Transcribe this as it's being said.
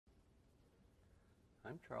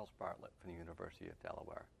I'm Charles Bartlett from the University of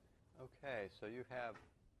Delaware. Okay, so you have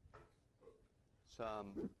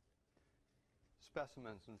some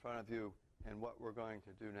specimens in front of you, and what we're going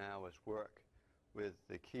to do now is work with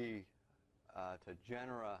the key to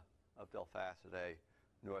genera of Delphacidae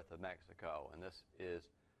north of Mexico. And this is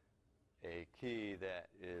a key that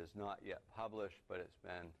is not yet published, but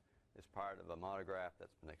it's part of a monograph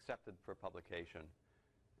that's been accepted for publication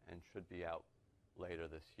and should be out later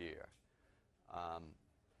this year.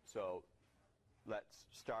 So let's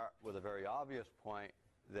start with a very obvious point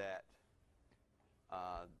that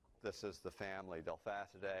this is the family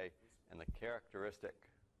Delphacidae, and the characteristic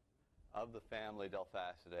of the family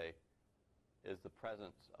Delphacidae is the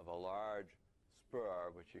presence of a large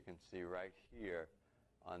spur, which you can see right here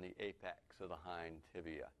on the apex of the hind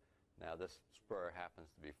tibia. Now this spur happens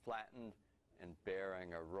to be flattened and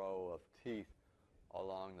bearing a row of teeth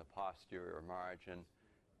along the posterior margin,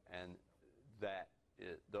 and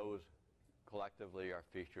those collectively are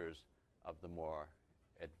features of the more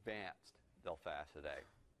advanced Delphacidae.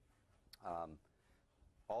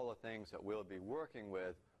 All the things that we'll be working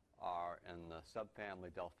with are in the subfamily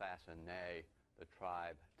Delphacinae, the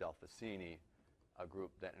tribe Delphacini, a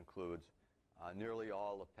group that includes nearly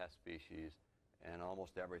all the pest species and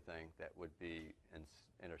almost everything that would be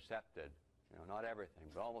intercepted. Not everything,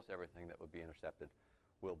 but almost everything that would be intercepted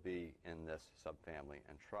will be in this subfamily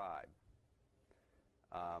and tribe.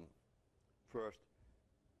 First,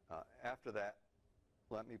 after that,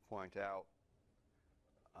 let me point out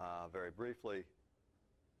very briefly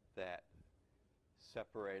that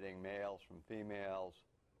separating males from females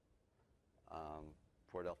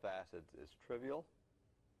for Delphacids is trivial.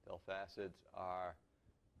 Delphacids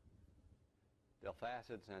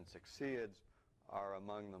and Suxiids are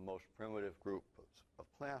among the most primitive groups of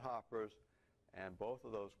plant hoppers, and both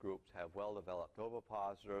of those groups have well-developed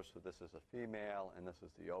ovipositors. So this is a female, and this is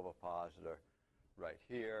the ovipositor right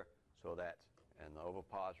here. And the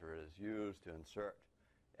ovipositor is used to insert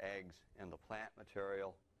eggs in the plant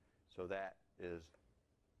material. So that is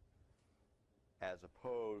as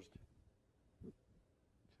opposed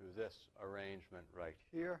to this arrangement right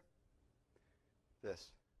here.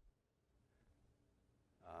 This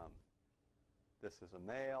is a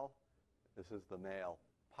male. This is the male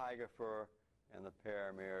pygophore, and the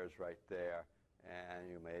paramere is right there. And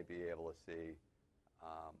you may be able to see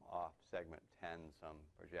off segment 10 some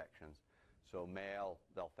projections. So male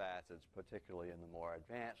Delphacids, particularly in the more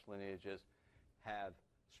advanced lineages, have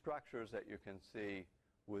structures that you can see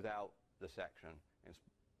without dissection.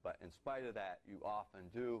 But in spite of that, you often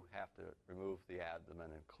do have to remove the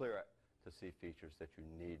abdomen and clear it to see features that you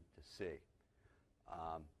need to see.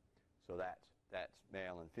 So that's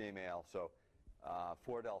male and female. So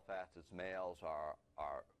for Delphacids, males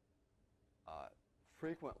are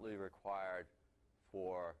frequently required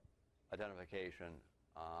for identification.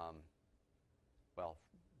 Well,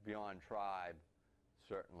 beyond tribe,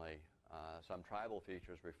 certainly. Some tribal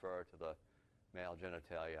features refer to the male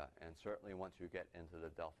genitalia, and certainly once you get into the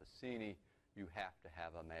Delphacini, you have to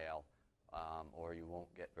have a male, or you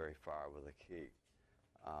won't get very far with a key.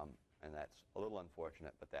 And that's a little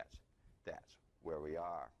unfortunate, but that's where we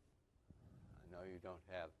are. I know you don't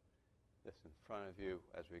have this in front of you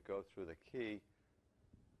as we go through the key.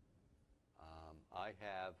 I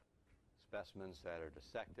have specimens that are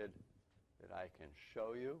dissected that I can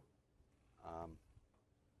show you. I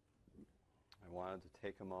wanted to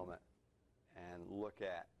take a moment and look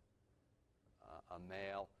at a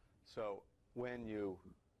male. So when you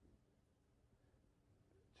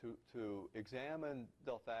to examine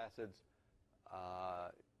Delphacids,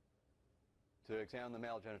 to examine the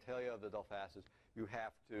male genitalia of the Delphacids, you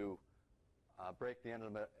have to break the end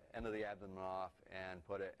of the abdomen off and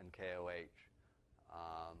put it in KOH.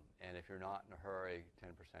 And if you're not in a hurry,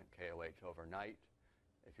 10% KOH overnight.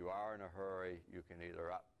 If you are in a hurry, you can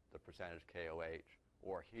either up the percentage KOH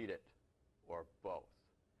or heat it, or both.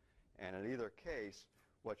 And in either case,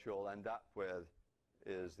 what you'll end up with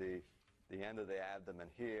is the end of the abdomen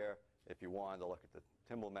here. If you wanted to look at the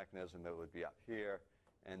timbal mechanism, it would be up here.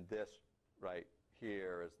 And this right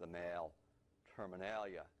here is the male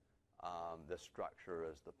terminalia. This structure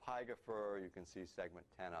is the pygophore. You can see segment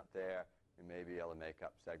 10 up there. You may be able to make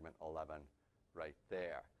up segment 11 right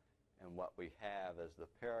there. And what we have is the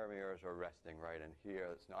parameres are resting right in here.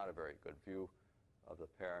 It's not a very good view of the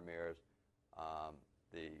parameres.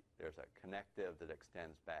 There's a connective that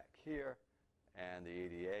extends back here, and the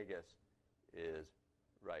Aediagus is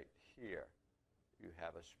right here. You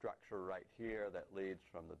have a structure right here that leads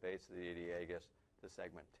from the base of the Aediagus to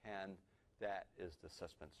segment 10. That is the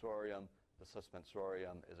suspensorium. The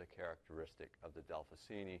suspensorium is a characteristic of the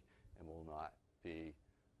Delphacini and will not be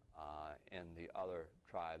in the other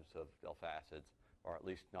tribes of Delphacids, or at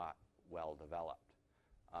least not well developed.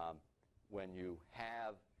 When you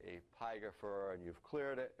have a pygophore and you've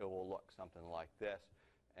cleared it, it will look something like this.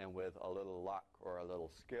 And with a little luck or a little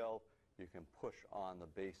skill, you can push on the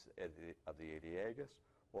base of the Aediagus,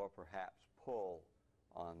 or perhaps pull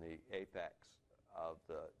on the apex of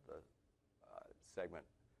the segment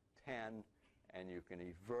 10, and you can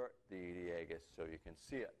evert the Aediagus so you can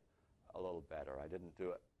see it a little better. I didn't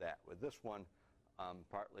do that with this one,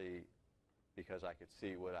 partly because I could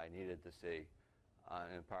see what I needed to see,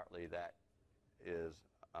 and partly that is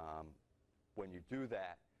when you do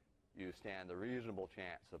that, you stand a reasonable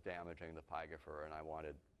chance of damaging the pygophore, and I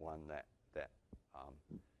wanted one that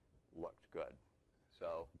looked good.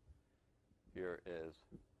 So here is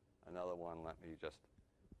another one. Let me just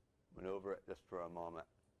maneuver it just for a moment.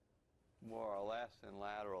 More or less in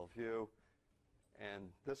lateral view. In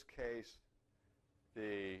this case,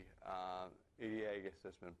 the Aediagus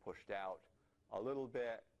has been pushed out a little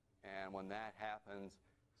bit, and when that happens,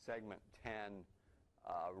 segment 10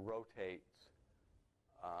 rotates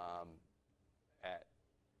at,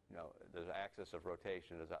 the axis of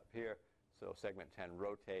rotation is up here, so segment 10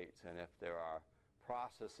 rotates, and if there are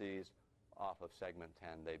processes off of segment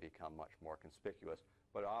 10, they become much more conspicuous.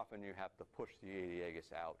 But often you have to push the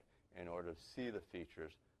Aediagus out in order to see the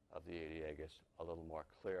features of the Aediagus a little more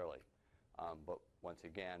clearly. But once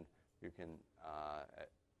again, you can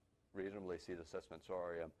reasonably see the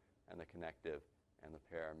suspensorium and the connective and the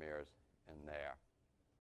parameres in there.